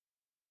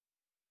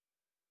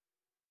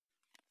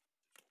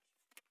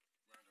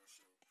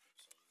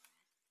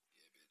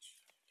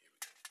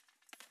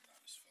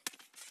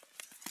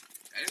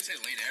didn't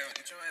say lay down.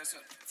 Get your ass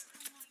up.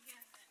 Oh my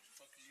goodness. What the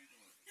fuck is you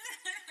doing?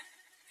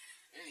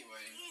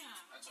 Anyway,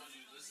 I told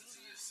you to listen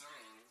to this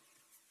song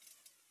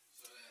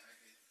so that I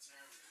could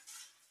determine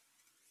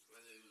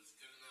whether it was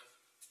good enough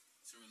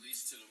to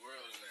release to the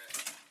world or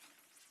not.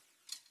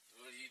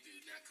 What do you do?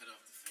 Not cut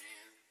off the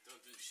fan? Don't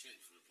do shit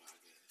for the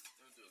podcast.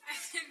 Don't do it.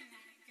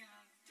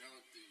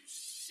 Don't do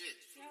shit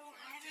for the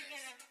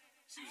podcast.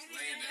 She was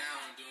laying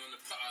down doing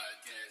the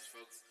podcast,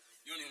 folks.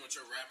 You don't even want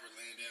your rapper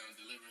laying down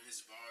delivering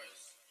his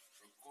bars,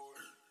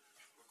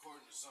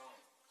 recording the song.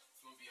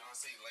 You want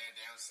Beyonce laying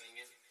down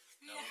singing?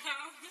 No.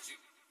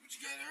 But you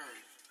got her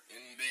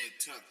in bed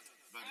tucked,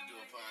 about to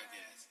do a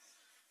podcast.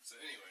 So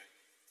anyway,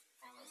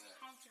 fuck all that.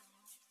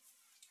 Comfortable.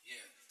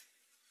 Yeah.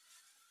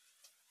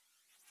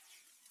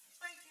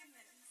 My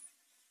goodness.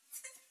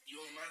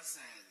 You on my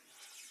side.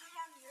 I'm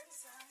on your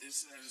side.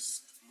 This side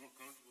is more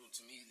comfortable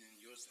to me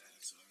than your side,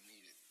 so I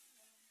need it.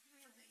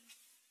 Really?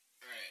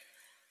 Alright.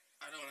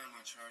 I don't have my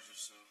charger,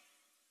 so.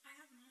 I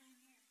have mine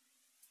here.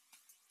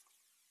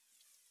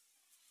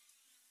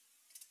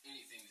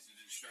 Anything to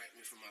distract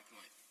me from my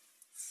point.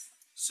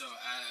 So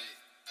I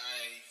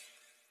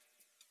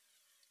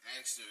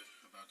asked her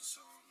about the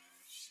song, man.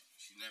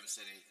 She never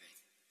said anything.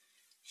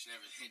 She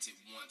never hinted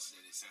once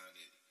that it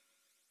sounded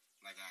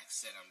like I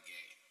said I'm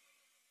gay.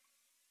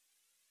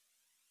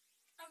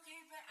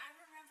 Okay, but I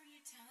remember you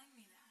telling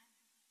me that.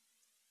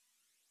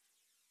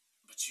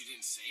 But you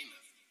didn't say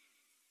nothing.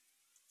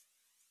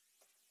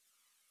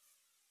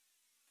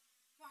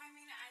 Well, I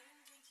mean, I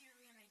didn't think you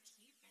were going to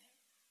keep it.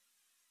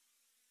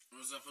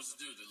 What was I supposed to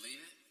do?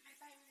 Delete it? I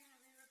thought you were going to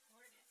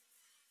re-record it.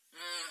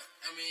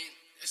 I mean,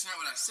 it's not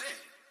what I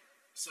said.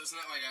 So it's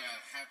not like I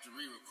have to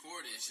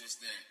re-record it. It's just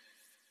that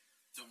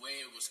the way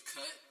it was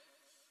cut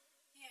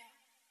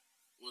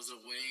was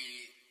a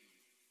way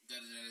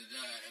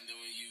da-da-da-da-da. And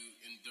then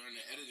during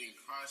the editing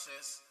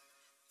process,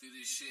 through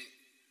this shit,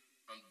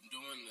 I'm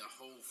doing the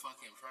whole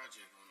fucking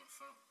project on the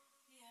phone.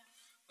 Yeah.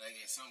 Like,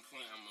 at some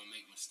point, I'm going to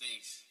make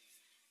mistakes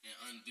and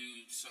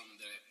undo something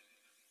that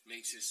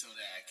makes it so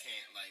that I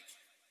can't, like,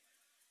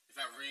 if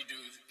I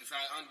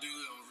undo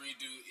it or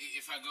redo,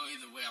 if I go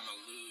either way, I'm going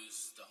to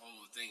lose the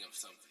whole thing of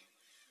something.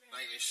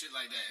 Right. Like, it's shit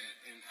like that.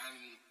 And I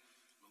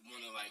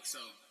want to, like,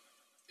 so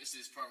it's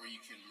this part where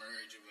you can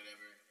merge or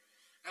whatever.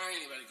 I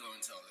don't anybody go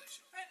into all that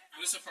shit.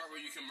 But it's a part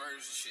where you can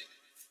merge the shit.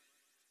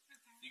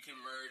 Okay. You can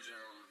merge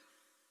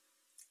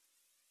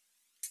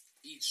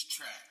each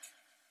track.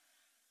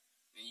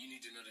 And you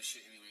need to know the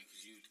shit anyway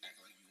because you act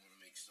like you want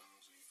to make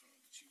songs on your phone,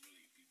 but you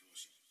really be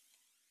bullshit.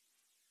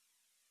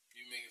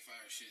 You making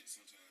fire shit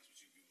sometimes, but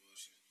you be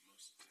bullshit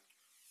most of the time.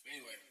 But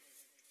anyway,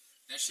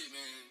 that shit,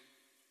 man,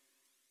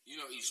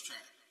 you know each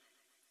track.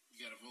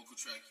 You got a vocal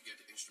track, you got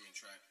the instrument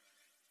track,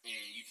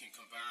 and you can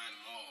combine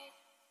them all,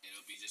 and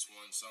it'll be just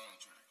one song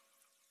track.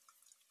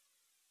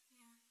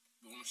 Yeah.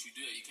 But once you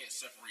do that, you can't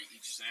separate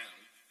each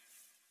sound.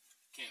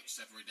 You can't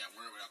separate that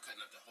word without cutting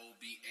up the whole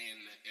beat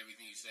and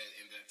everything you said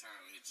in that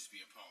time. It'd just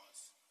be a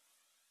pause.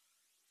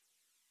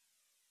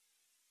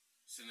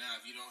 So now,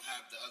 if you don't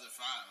have the other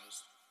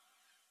files,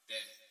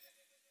 that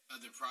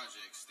other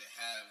projects that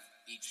have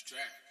each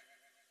track,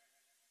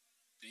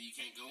 then you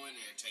can't go in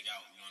there and take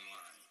out one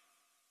line.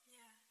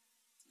 Yeah.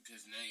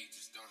 Because now you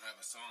just don't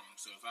have a song.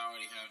 So if I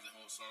already have the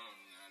whole song,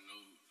 I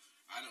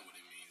know what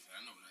it means.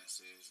 I know what that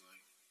says.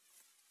 Like,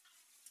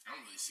 I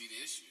don't really see the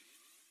issue.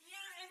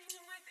 Yeah, and you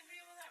know what? The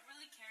people that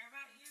really care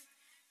about you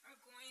are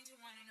going to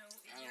want to know.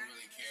 I don't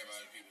really care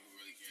about the people who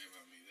really care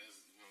about me.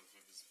 That's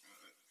motherfuckers.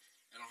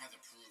 I don't have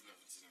to prove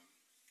nothing to them.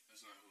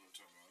 That's not who I'm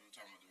talking about. I'm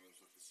talking about the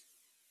motherfuckers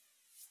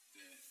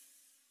that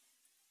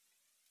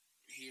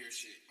hear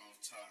shit off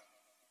top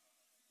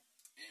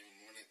and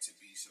want it to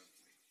be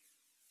something.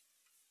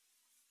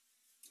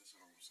 That's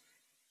all I'm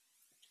saying.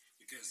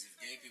 Because if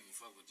gay people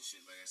fuck with the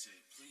shit, like I said,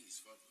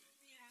 please fuck with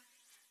it. Yeah.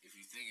 If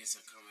you think it's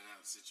a coming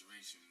out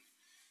situation,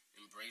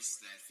 embrace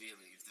that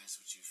feeling if that's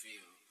what you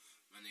feel.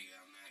 My nigga,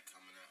 I'm not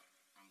coming out.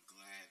 I'm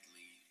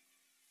gladly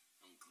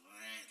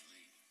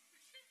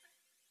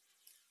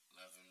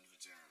loving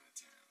Vagina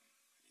Town.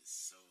 It's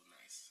so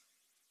nice.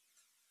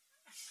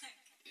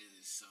 It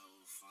is so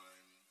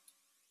fun,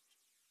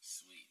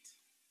 sweet,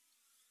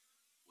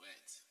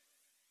 wet.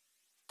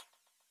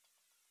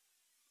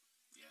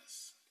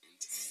 Yes,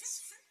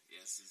 intense.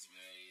 Yes, it's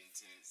very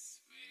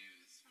intense.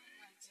 It's very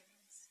my intense.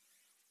 goodness.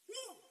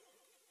 Woo!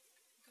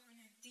 Going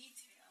in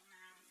detail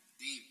now.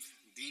 Deep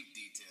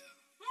detail.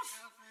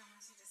 I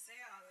want you to say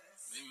all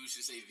this. Maybe we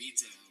should say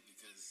detail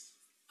because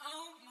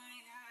Oh my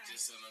gosh.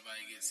 just so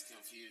nobody gets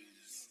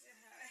confused.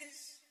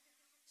 Gosh.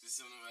 Just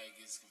so nobody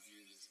gets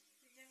confused.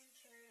 You're getting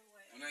carried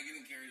away. I'm not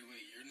getting carried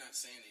away. You're not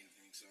saying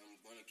anything, so I'm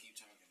going to keep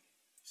talking.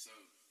 So,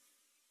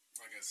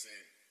 like I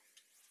said,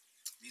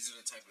 these are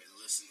the type of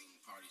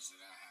listening parties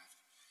that I have,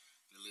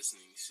 the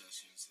listening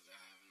sessions that I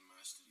have in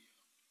my studio.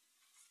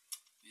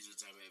 These are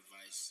the type of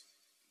advice,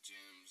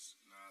 gems,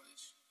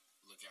 knowledge,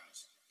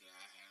 lookouts that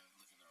I have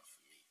looking out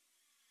for me.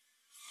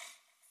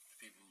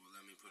 People will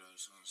let me put out a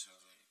song, so I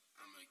was like,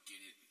 I'm going to get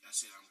it. I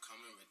said, I'm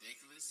coming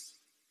ridiculous.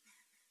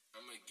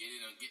 I'm going to get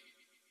it.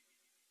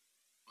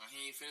 Why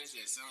he ain't finished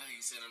that? It sounds like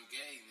he said I'm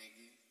gay,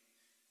 nigga.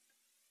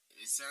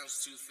 It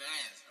sounds too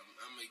fast. I'm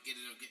gonna get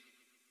it.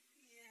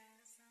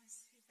 Yeah, it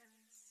sounds too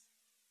fast.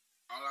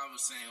 All I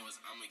was saying was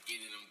I'm gonna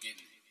get it. I'm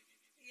getting it.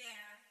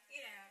 Yeah.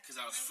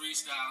 Cause I was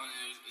freestyling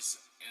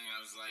and I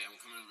was like, I'm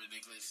coming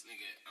ridiculous,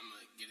 nigga. I'm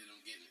gonna get it. I'm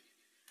getting it.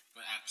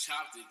 But I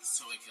chopped it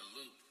so it can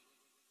loop.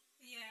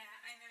 Yeah,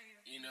 I know you.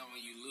 You know,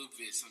 when you loop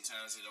it,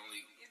 sometimes it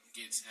only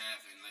gets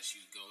half unless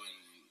you go in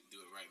and do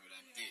it right. But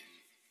I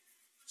didn't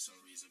for some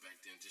reason back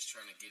then. Just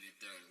trying to get it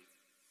done.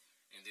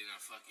 And then I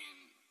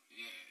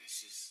it's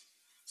just,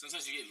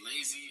 sometimes you get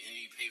lazy and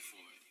you pay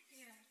for it.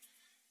 Yeah.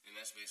 And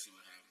that's basically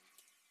what happened.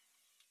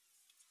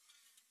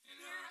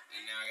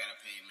 And now I gotta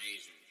pay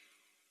major.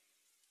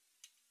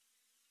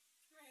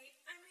 Right.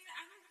 I mean,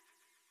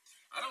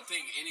 I don't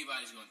think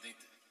anybody's gonna think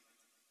that.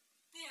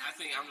 Yeah. I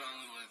think I'm the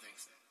only one that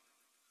thinks that.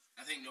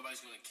 I think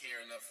nobody's gonna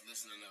care enough,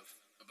 listen enough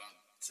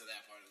to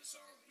that part of the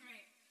song.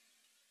 Right.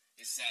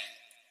 It's sad,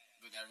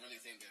 but I really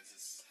think that's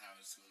just how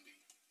it's gonna be.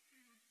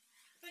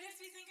 But if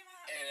you think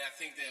about and I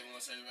think that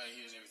once everybody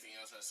hears everything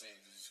else I say,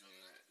 they're just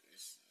gonna.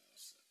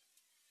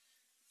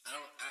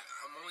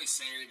 I'm only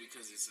saying it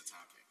because it's a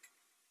topic.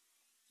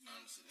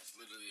 Honestly, that's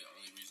literally the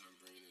only reason I'm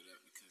bringing it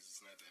up, because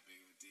it's not that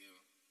big of a deal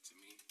to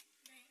me.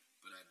 Right.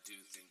 But I do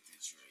think that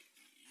you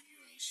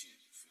ain't shit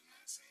for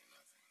not saying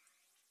nothing.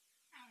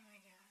 Oh my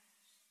gosh.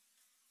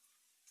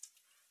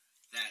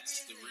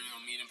 That's the real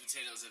meat and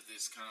potatoes of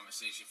this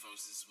conversation,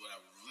 folks. This is what I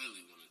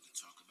really wanted to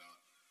talk about.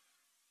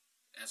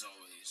 As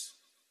always,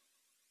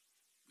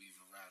 we've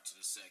arrived to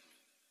the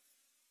segment.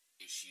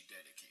 Is she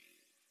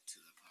dedicated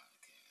to the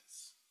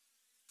podcast?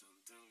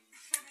 Dun, dun,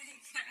 Oh my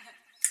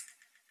gosh.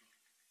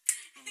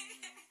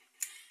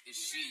 Is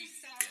she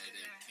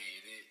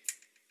dedicated?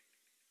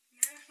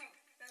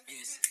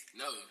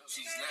 No,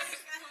 she's not.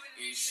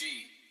 Is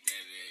she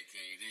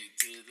dedicated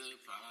to the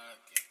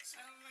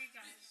podcast? Oh my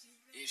gosh.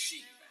 Is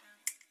she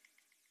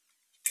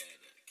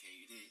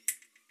dedicated?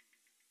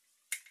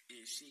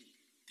 Is she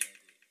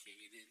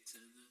dedicated to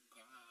the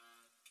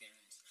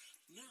podcast?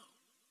 No.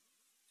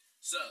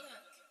 So,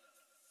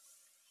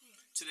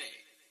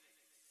 today,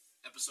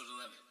 episode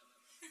 11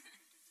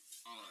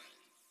 on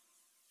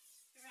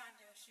The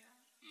Rondo Show.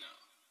 No.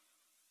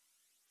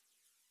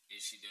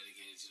 Is she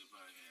dedicated to the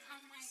podcast?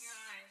 Oh my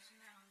gosh,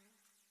 no.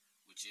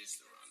 Which is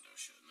the Rondo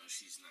Show. No,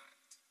 she's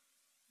not.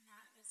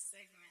 Not this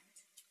segment.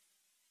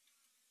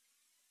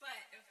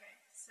 But, okay,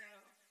 so.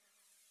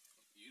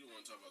 You don't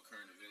want to talk about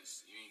current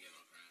events. You ain't got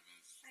no current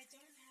events. I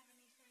don't have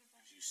any current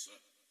events. You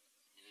suck.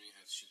 You don't even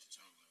have shit to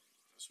talk about.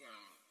 That's why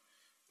I'm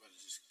about to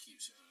just keep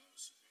saying what I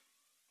was saying.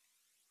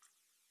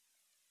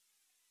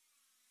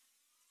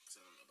 Because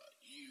I don't know about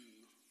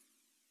you.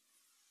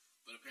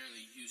 But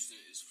apparently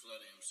Houston is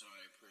flooding. I'm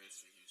sorry, prayers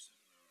for Houston.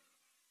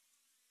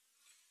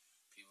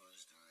 People are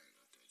just dying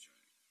out that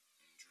joint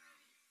and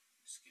drowning.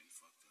 It's getting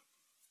fucked up.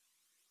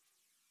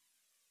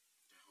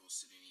 That whole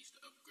city needs to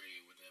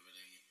upgrade whatever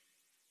their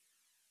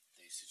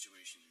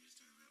situation is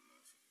down that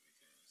motherfucker,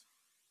 because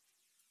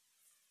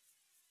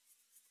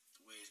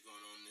the way it's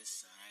going on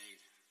this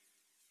side,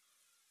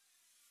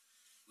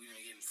 we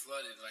ain't getting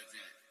flooded like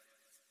that.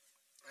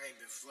 I ain't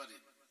been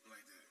flooded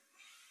like that.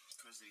 Of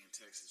course they in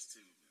Texas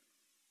too,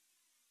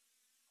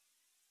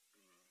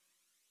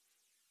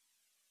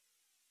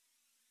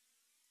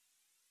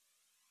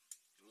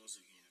 but once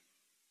again,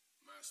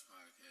 my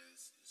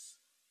podcast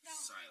is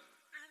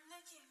silent. I'm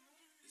looking.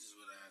 This is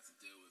what I have to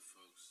deal with,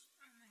 folks.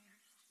 Oh my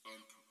gosh.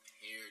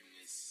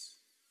 Unpreparedness.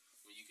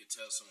 When you could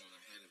tell someone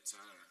ahead of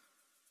time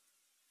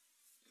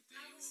that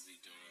they will be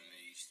doing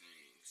these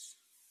things.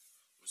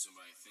 When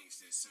somebody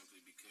thinks that simply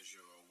because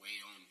you're away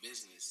on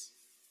business,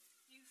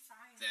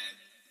 that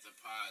the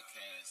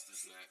podcast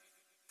does not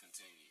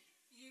continue.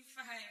 You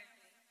fired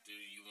me. Do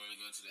you want to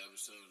go to the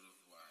episode of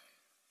why?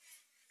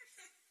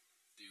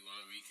 Do you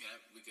want to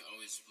recap? We can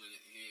always split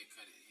it here,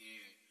 cut it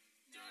here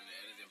during the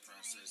editing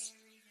process,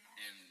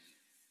 and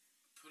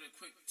put a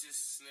quick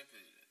just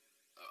snippet,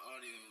 an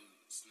audio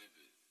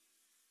snippet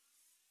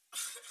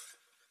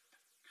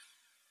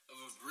of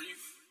a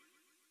brief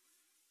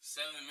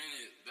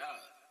 7-minute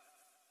ballot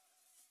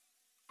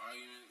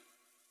argument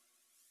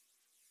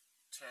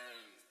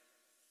turn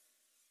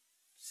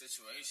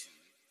situation.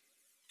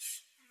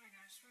 Oh my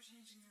gosh, we're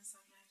changing the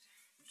subject.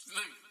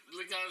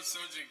 Look how the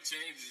subject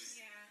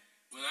changes. Yeah.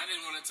 When I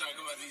didn't want to talk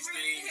about these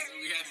things,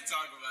 we had to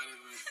talk about it,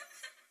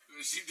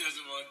 but she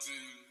doesn't want to.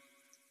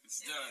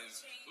 It's done.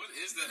 What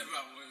is that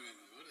about women?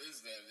 What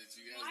is that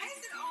you guys do? Why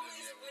is it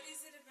always, what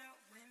is it about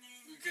women?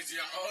 Because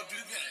y'all all do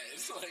that.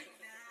 It's like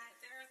that.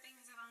 There are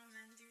things that all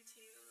men do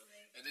too.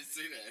 Like, I didn't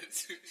say that.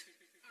 Oh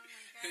my God.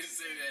 I didn't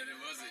say that. It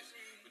wasn't.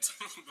 We're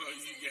talking about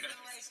you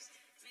guys.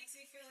 Makes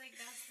me feel like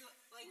that's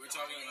We're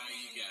talking about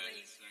you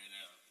guys right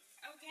now.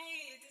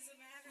 Okay, it doesn't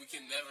matter. We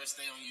can never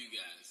stay on you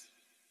guys.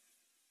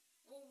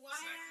 Well, why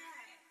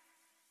not?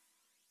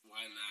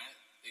 Why not?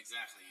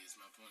 Exactly, is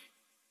my point.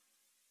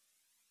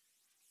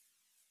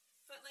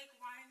 But, like,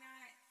 why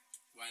not?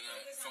 Why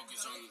not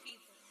focus on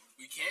people?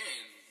 We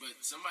can,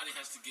 but somebody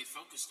has to get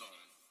focused on.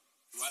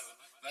 What?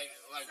 Like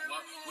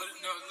what?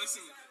 No,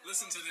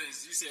 listen to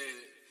this. You said,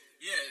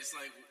 yeah, it's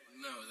like,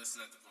 no, that's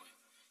not the point.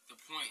 The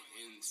point,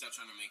 and stop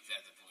trying to make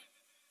that the point.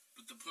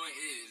 But the point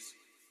is,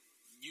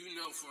 you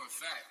know for a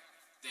fact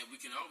that we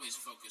can always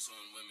focus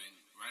on women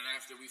right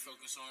after we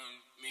focus on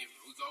men.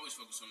 We can always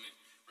focus on men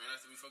right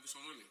after we focus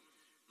on women.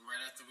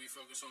 Right after we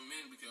focus on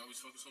men, we can always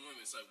focus on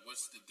women. It's like,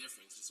 what's the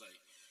difference? It's like,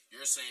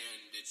 you're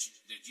saying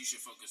that you should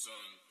focus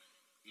on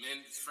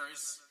men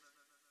first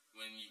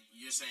when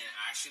you're saying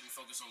I shouldn't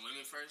focus on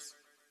women first.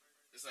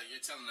 It's like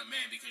you're telling a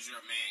man because you're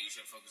a man you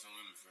should focus on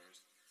women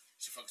first.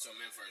 You should focus on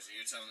men first, and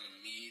you're telling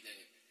me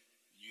that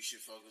you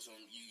should focus on,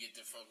 you get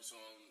to focus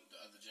on the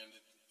other gender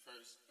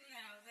first.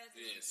 No, that's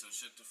so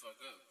shut the fuck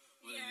up.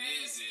 What it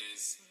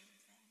is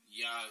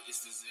y'all.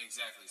 It's this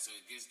exactly. So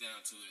it gets down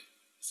to it.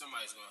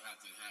 Somebody's gonna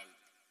have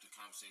the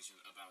conversation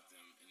about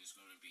them, and it's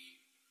gonna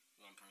be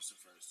one person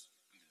first,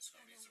 and then it's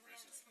gonna be the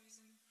person.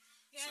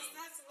 Yes, so,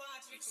 that's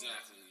logical.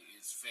 Exactly.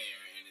 It's fair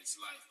and it's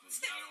life, but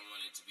y'all don't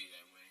want it to be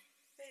that way.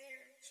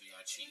 Fair. So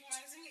y'all cheat.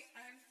 Why is it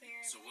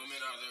unfair? So women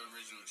are the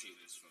original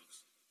cheaters,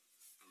 folks.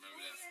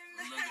 Remember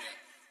that.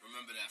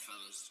 Remember that,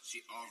 fellas.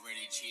 She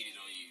already cheated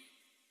on you.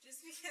 Just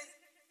because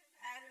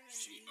Adam and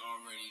She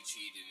already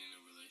cheated in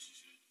a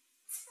relationship.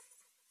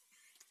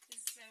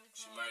 It's so cool.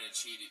 She might have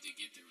cheated to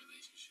get the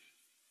relationship.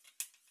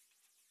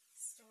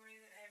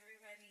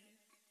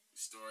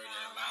 Story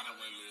that a lot of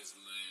women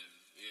live.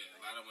 Yeah,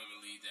 a lot of women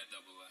lead that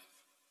double life.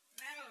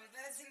 No,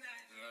 that's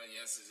not.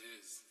 Yes, it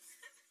is.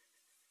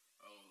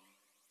 Oh,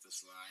 the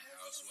Sly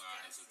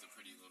Housewives with the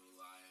Pretty Little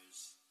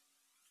Liars.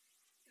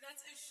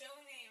 That's a show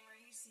name. Are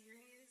you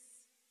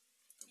serious?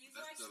 You've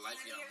That's watched the life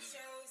plenty y'all of live.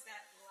 shows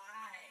that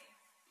lie.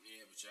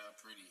 Yeah, but y'all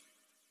pretty.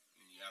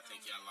 And y'all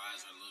think y'all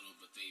lies are little,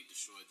 but they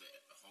destroyed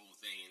the whole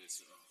thing, and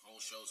it's a whole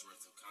show's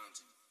worth of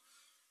content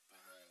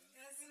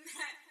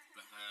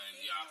behind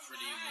y'all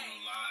pretty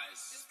little lies.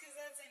 Just because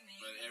that's a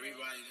name. But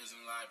everybody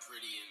doesn't lie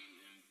pretty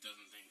and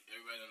doesn't think.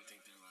 Everybody doesn't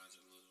think their lies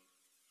are little,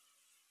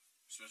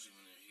 especially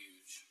when they're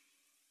huge.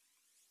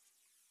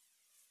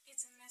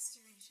 It's a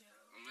mystery show.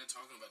 I'm not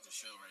talking about the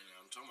show right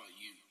now. I'm talking about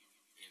you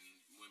and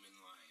women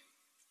lying.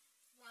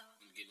 Well,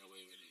 and getting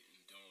away with it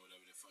and doing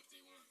whatever the fuck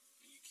they want.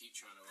 And you keep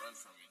trying to run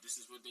from it. This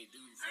is what they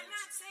do, folks. I'm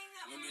not saying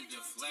that women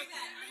deflect don't do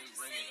that. and men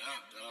bring it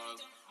up, dog.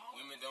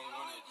 Women don't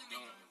want it.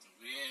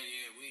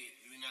 Yeah.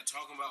 We're not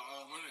talking about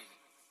all women.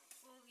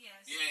 Well,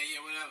 yes.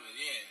 Yeah, whatever.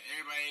 Yeah,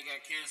 everybody ain't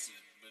got cancer,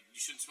 but you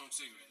shouldn't smoke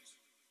cigarettes.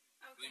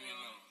 Okay. Leave me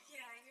alone.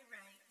 Yeah, you're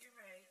right.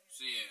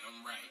 So yeah,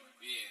 I'm right.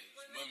 Yeah,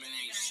 women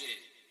ain't shit.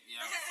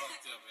 Y'all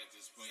fucked up at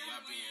this point.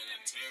 Y'all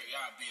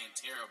being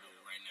terrible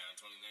right now in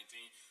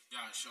 2019.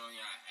 Y'all showing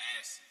y'all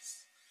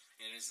asses.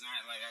 And it's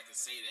not like I can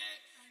say that,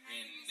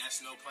 and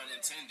that's no pun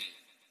intended.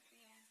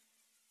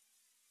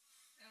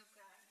 Yeah. Oh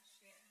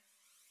gosh, yeah.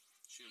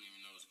 She don't even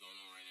know what's going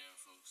on right now,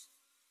 folks.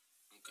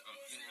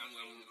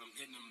 I'm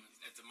hitting them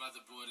at the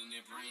motherboard in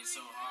their brain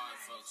so hard,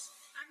 folks.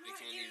 They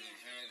can't even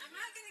handle it. I'm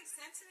not getting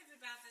sensitive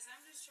about this.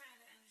 I'm just trying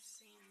to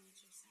understand what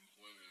you're saying.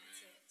 Women,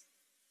 man.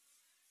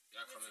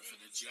 Y'all coming for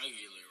the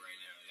jugular right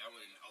now. Y'all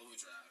went in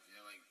overdrive.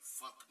 Y'all like,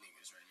 fuck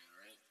niggas right now,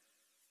 right?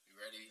 You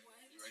ready? What?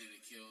 You ready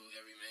to kill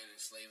every man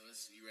and slave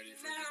us? You ready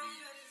for it to be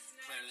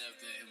planted up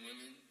there in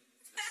women?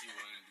 That's what you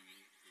want to do.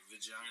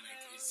 Vagina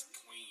is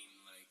queen,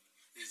 like,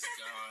 is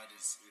God,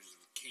 is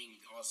king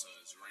also,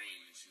 is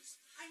reign. It's just,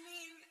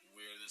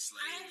 we're the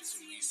slaves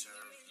and we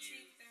serve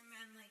you. Treat their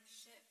men like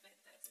shit, but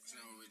that's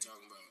not what we're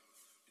talking about.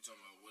 We're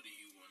talking about, what do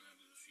you want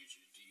out of the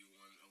future? Do you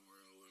want a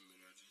world where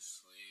women are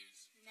just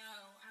slaves?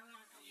 No, I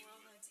want a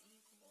world that's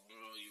equal.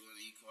 Oh, you want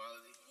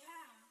equality?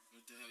 Yeah.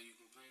 What the hell are you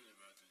complaining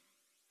about then?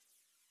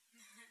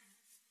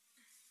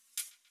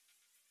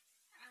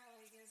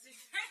 I guess you're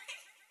right.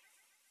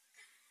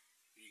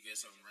 You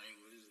guess I'm right?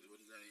 What is it?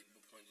 What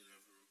point did that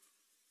prove?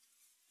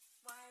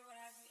 Why would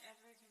I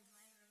ever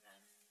complain about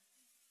anything?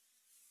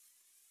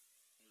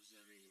 What does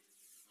that mean?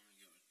 I don't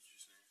get what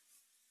you're saying.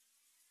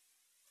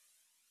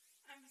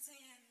 I'm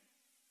saying,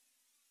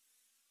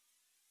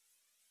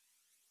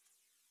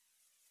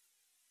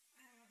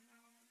 I don't know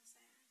what I'm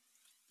saying.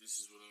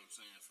 This is what I'm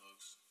saying,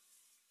 folks.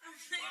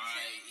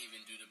 Why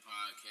even do the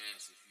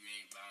podcast if you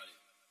ain't about it?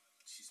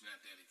 She's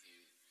not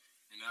dedicated.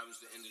 And that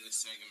was the end of the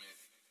segment.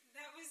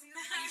 That was not.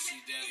 Is she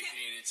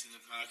dedicated to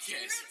the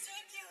podcast?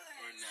 Ridiculous.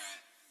 Or not?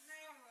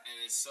 No. And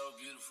it's so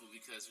beautiful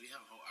because we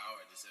have a whole hour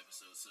this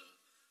episode, so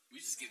we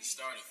just getting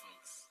started,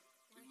 folks.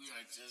 We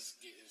are just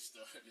getting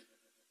started.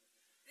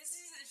 This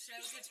is a show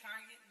to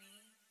target me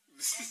and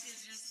to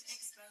just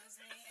expose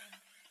me and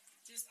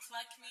just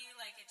pluck me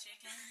like a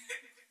chicken.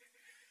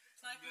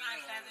 Pluck my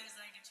feathers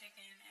like a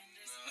chicken and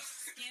just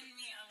skin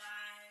me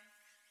alive.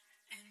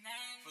 And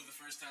then for the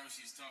first time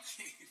she's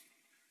talking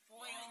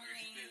boil longer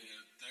me. than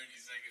a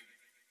 30-second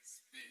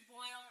spit.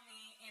 Boil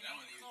me in that a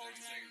one even cauldron.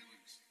 30 seconds,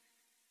 Luke.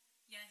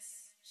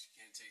 Yes. She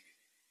can't take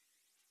it.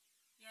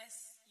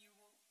 Yes, you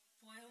will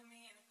boil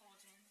me in a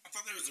cauldron. I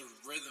thought there was a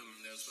rhythm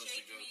that was supposed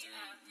Shake to go through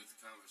up. with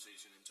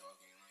conversation and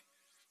talking. Like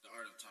the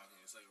art of talking,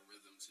 it's like a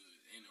rhythm to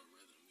it. Ain't no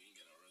rhythm. We ain't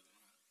got no rhythm,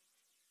 huh?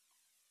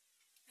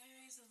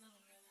 There is a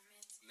little rhythm.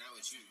 It's Not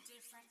with you.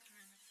 Different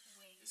kind of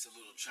wave. It's a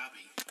little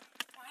choppy.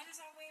 Why does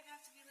our wave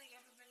have to be like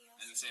everybody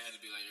else? I didn't say it had to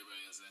be like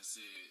everybody else. I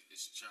said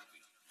it's choppy.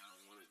 I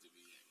don't want it to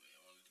be that way.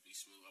 I want it to be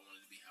smooth. I want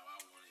it to be how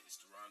I want it.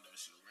 It's the Rondo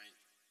show, right?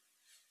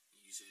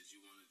 And you said you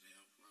wanted to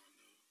help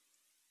Rondo.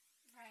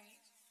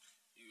 Right.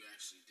 You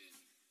actually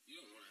didn't.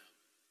 You don't want to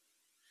help.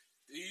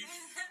 Do you?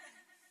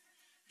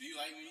 Do you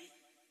like me?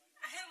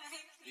 I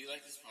like you. Do you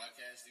like this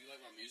podcast? Do you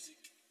like my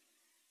music?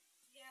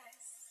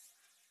 Yes.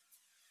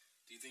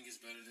 Do you think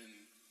it's better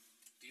than...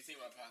 Do you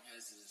think my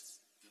podcast is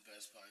the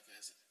best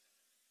podcast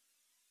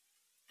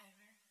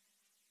ever?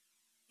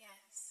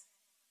 Yes.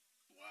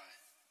 Why?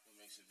 What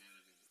makes it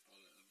better than all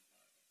the other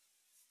podcasts?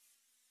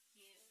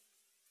 You.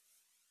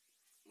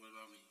 What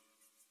about me?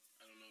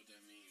 I don't know what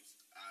that means.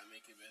 I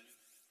make it better?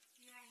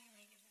 Yeah, you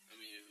make it better. I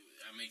mean,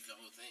 I make the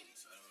whole thing,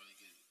 so I don't really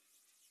get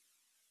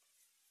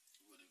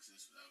what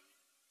exists without me.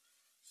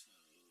 So,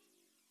 I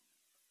mean...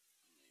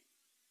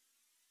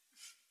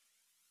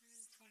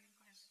 This is 20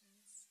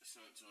 questions. It's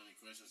not 20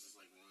 questions, it's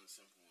like one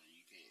simple one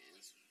you can't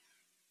answer.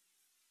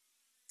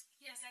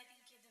 Yes, I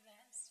think you're the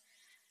best.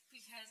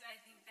 Because I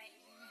think that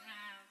you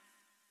have...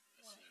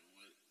 I said,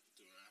 what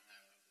do I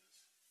have that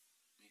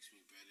makes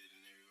me better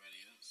than everybody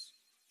else?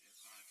 You're a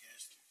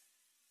podcaster.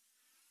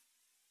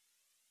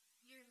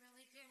 You're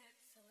really good at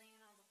filling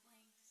in all the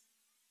blanks.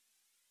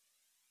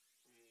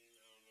 I don't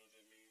know what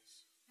that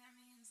means. That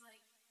means,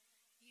 like,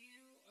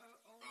 you are...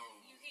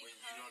 you when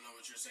you don't know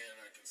what you're saying,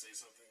 I can say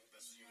something?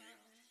 That's what you mean?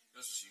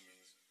 That's what she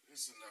means.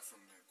 It's enough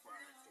from the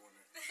quiet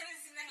corner.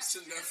 It's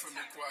enough from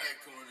the quiet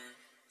corner.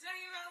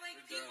 Talking about,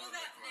 like, people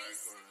that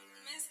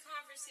miss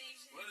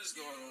conversations. What is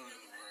going on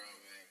in the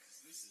world, man?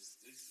 Because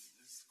this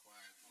is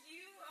quiet corner.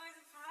 You are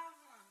the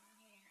problem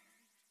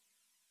here.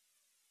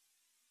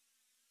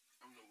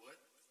 I'm the what?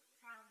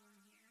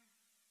 Problem here.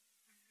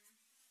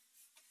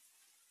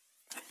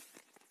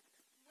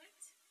 What?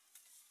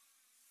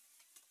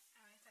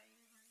 Oh, I thought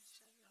you were going to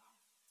shut it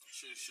off. I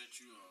should have shut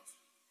you off.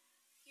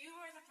 You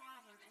are the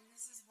problem, and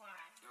this is why.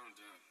 I'm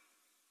done.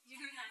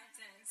 You're not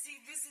done. See,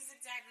 this is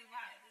exactly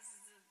why. This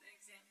is the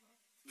example.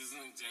 This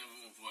is an example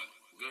of what?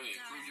 Go ahead,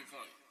 prove your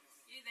point.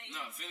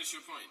 No, finish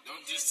your point.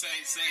 Don't just say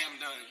I'm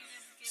done.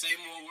 Say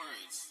more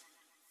words.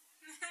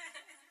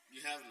 You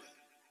have none.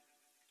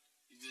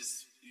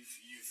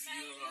 You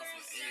feel it off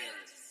of air.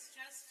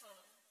 Stressful.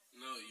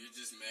 No, you're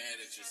just mad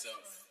at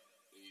yourself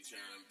when you're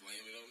trying to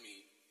blame it on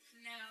me.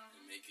 No.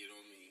 And make it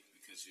on me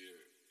because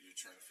you're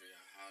trying to figure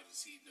out how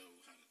does he know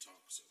how to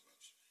talk so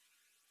much.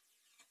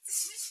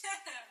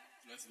 Shut up.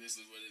 That's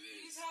basically what it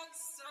is. You talk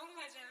so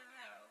much, I don't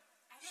know.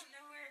 I don't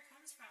know where it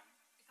comes from.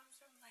 It comes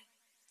from, like...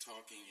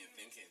 Talking and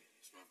thinking.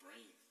 It's my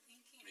brain.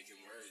 Thinking.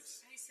 Making words.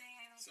 I say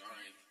I don't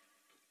Sorry.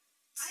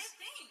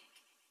 think.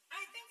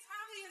 I think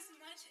probably as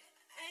much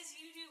as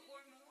you do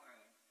or more.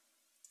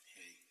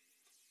 Hey.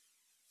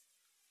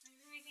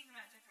 Maybe we think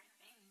about different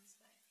things,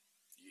 but...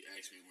 You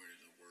asked me where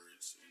the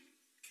words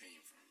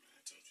came from, and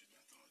I told you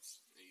my thoughts.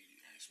 And you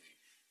asked me,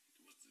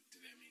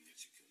 did that mean that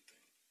you couldn't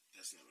think?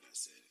 That's not what I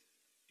said.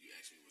 You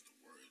asked me what the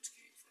words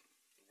came from.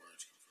 The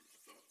words come from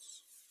my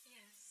thoughts.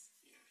 Yes.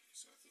 Yeah,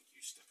 so I think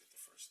you stuck at the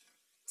first step.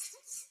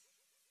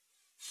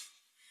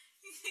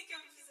 You think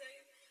I'm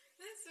saying...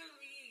 That's so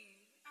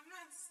mean. I'm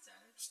not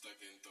stuck. Stuck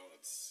in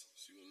thoughts.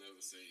 She will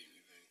never say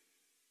anything.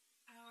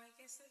 Oh, I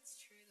guess that's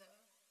true,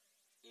 though.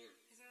 Yeah.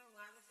 Because there are a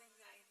lot of things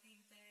that I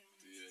think that I don't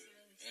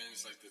necessarily say. And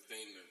it's like the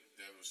thing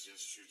that was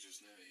just true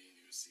just now, you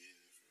didn't even see it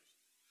at first.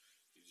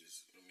 You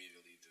just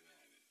immediately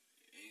denied it.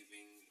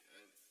 Anything,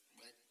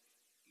 what?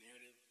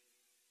 Narrative?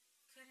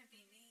 Couldn't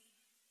be me.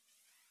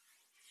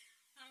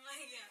 Oh my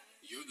god.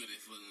 You're good at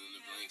filling in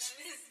the blanks.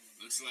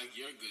 Looks like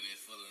you're good at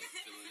filling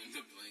in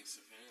the blanks,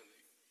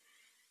 apparently.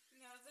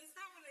 No, that's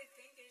not what I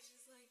think. It's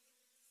just like,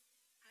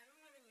 I don't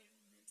want to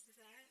admit to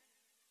that.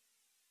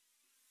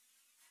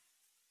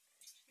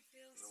 It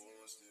feels... No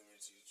one wants to admit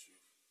to the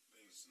truth.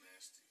 It's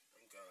nasty.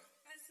 I'm gone.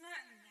 That's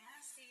not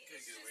nasty.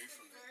 Can't get away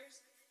from that.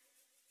 First...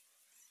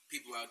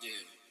 People out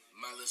there,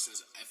 my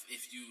listeners,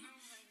 if you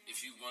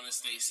want to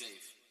stay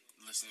safe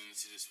listening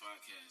to this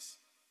podcast,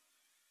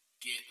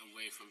 get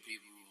away from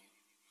people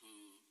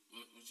who...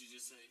 What'd you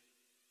just say?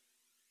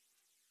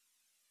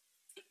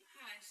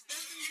 Hush,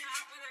 that's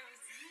not what I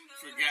was...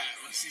 Forgot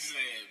what she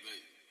said, but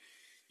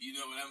you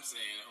know what I'm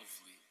saying,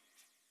 hopefully.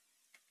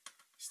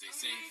 Stay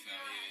safe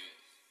out here.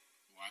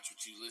 Watch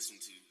what you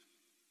listen to.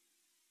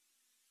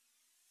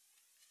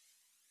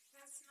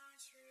 That's not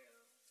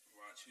true.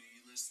 Watch who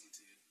you listen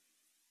to.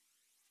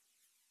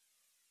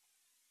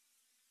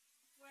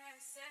 What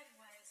I said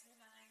was, hold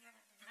on, I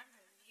gotta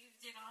remember, you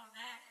did all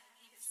that and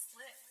made it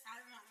slip out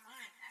of my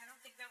mind. I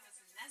don't think that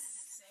was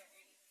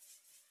necessary.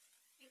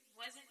 It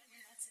wasn't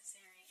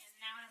necessary, and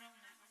now I don't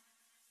know.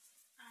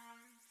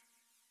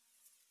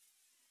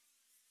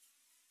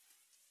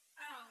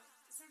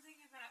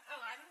 Something about...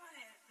 I don't want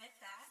to admit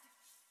that.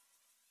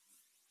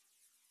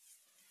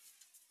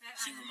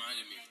 She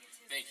reminded me.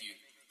 Thank you.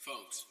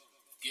 Folks,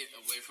 get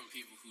away from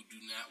people who do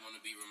not want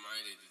to be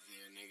reminded that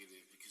they're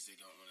negative because they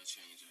don't want to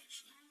change,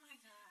 actually. Oh my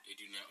god. They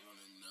do not want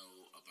to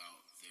know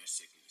about their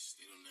sickness.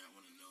 They do not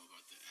want to know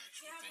about the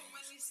actual things. Yeah, but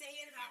when you say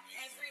it about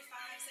every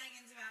 5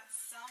 seconds about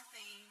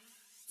something,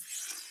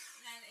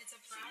 then it's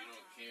a problem. So you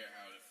don't care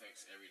how it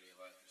affects everyday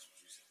life, is what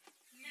you say.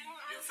 No,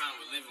 You're fine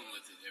with living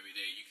with it every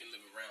day. You can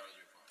live around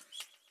your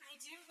problems. I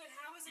do, but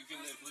how is a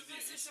person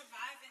supposed to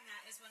survive in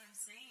that is what I'm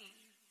saying.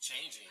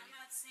 Changing. I'm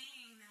not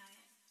saying that.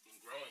 And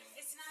growing.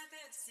 It's not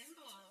that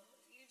simple.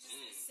 You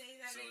just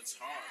say that so it's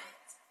hard.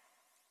 That.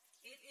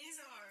 It is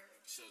hard.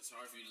 So it's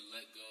hard for you to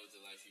let go of the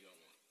life you don't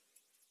want.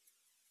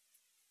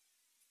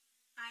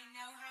 I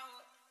know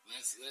how.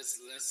 Let's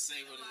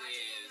say what it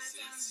is.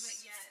 But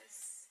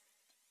yes,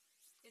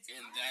 it's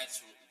and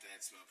hard.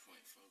 that's my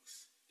point,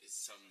 folks. It's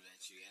something that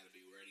you got to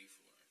be ready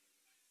for.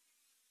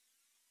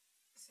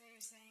 So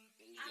you're saying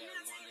and you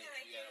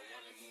gotta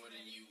want it more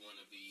than you want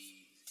to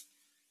be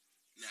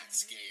not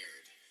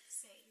scared.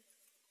 Safe.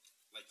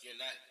 Like you're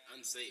not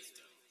unsafe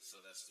though. So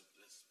that's the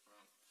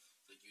problem.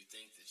 Like you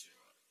think that you're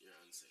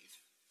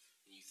unsafe,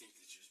 and you think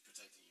that you're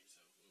protecting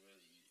yourself, when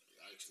really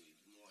you're actually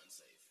more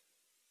unsafe.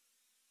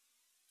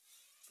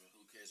 But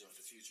who cares about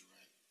the future,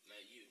 right?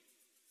 Not you.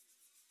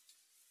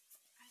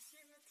 I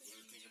care about the future.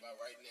 You think about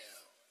right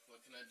now.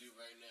 What can I do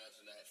right now to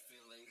not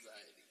feel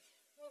anxiety?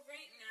 Well,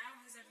 right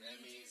now is that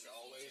means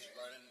always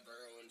running,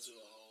 burrow into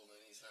a hole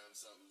anytime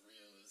something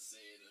real is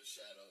said.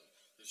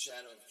 The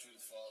shadow of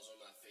truth falls on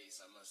my face.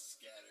 I must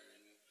scatter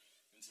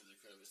into the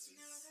crevices.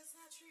 No, that's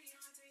not true. You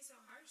don't have to be so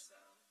harsh,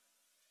 though.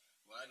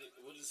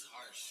 What is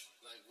harsh?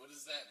 Like, what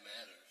does that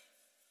matter?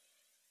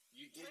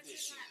 You did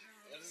this shit.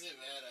 What does it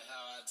matter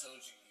how I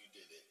told you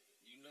did it?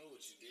 You know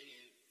what you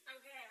did.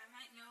 Okay, I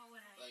might know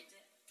what I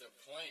did. The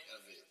point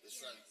of it.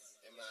 It's like,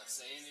 am I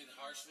saying it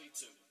harshly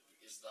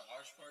is the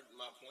harsh part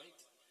my point?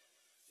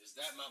 Is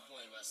that my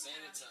point? Am I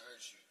saying it to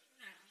hurt you?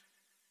 No.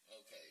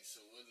 Okay,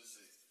 so what is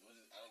it?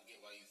 I don't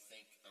get why you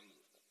think I'm...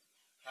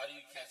 How do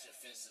you catch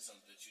offense to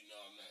something that you know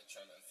I'm not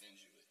trying to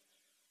offend you with?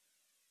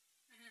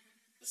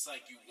 It's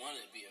like you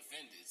want to be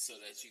offended so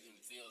that you can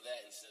feel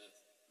that instead of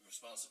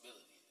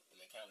responsibility.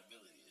 And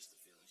accountability is the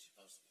feelings you're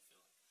supposed to be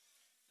feeling.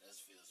 That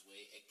feels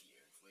way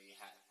ickier, way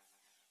hot,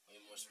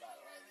 way more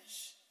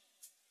spotlightish.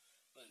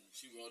 Look,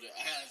 she rolled her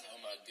eyes. Oh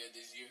my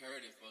goodness, you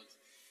heard it, folks.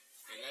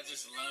 And I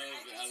just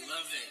love it. I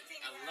love it.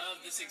 I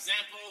love this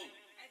example.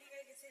 I think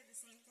I could say the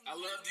same thing. I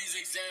love these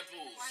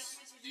examples. Why can't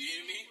you just do you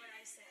hear me? What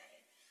I say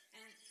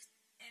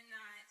and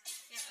not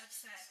get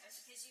upset?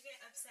 Because you get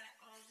upset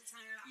all the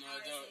time about No,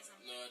 I don't.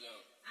 No, I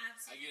don't.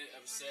 Absolutely. I get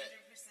upset.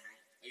 100%.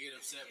 I get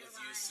upset You're with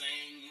lying. you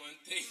saying one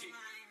thing. You're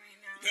lying right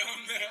now. No,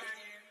 I'm not.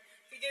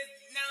 Because,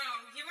 no,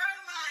 you are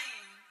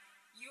lying.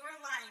 You are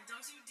lying.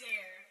 Don't you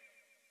dare.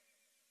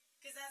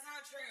 Because that's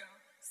not true.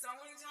 So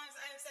many times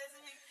I have said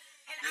something,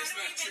 and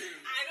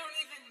I don't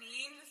even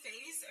mean the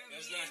face or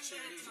mean the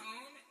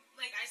tone.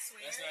 Like, I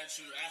swear. That's not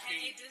true. I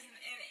hate. It doesn't.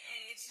 And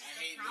it's just I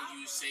hate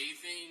when you say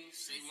things.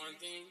 Say one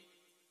thing.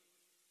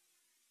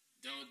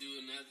 Don't do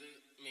another.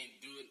 I mean,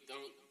 do it.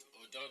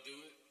 Don't do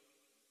it.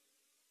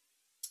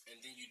 And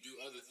then you do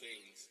other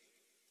things.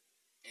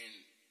 And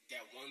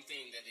that one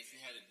thing that if you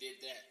had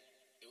did that,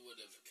 it would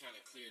have kind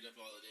of cleared up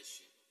all of this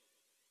shit.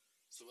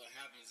 So what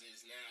happens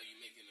is now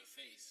you're making a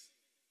face.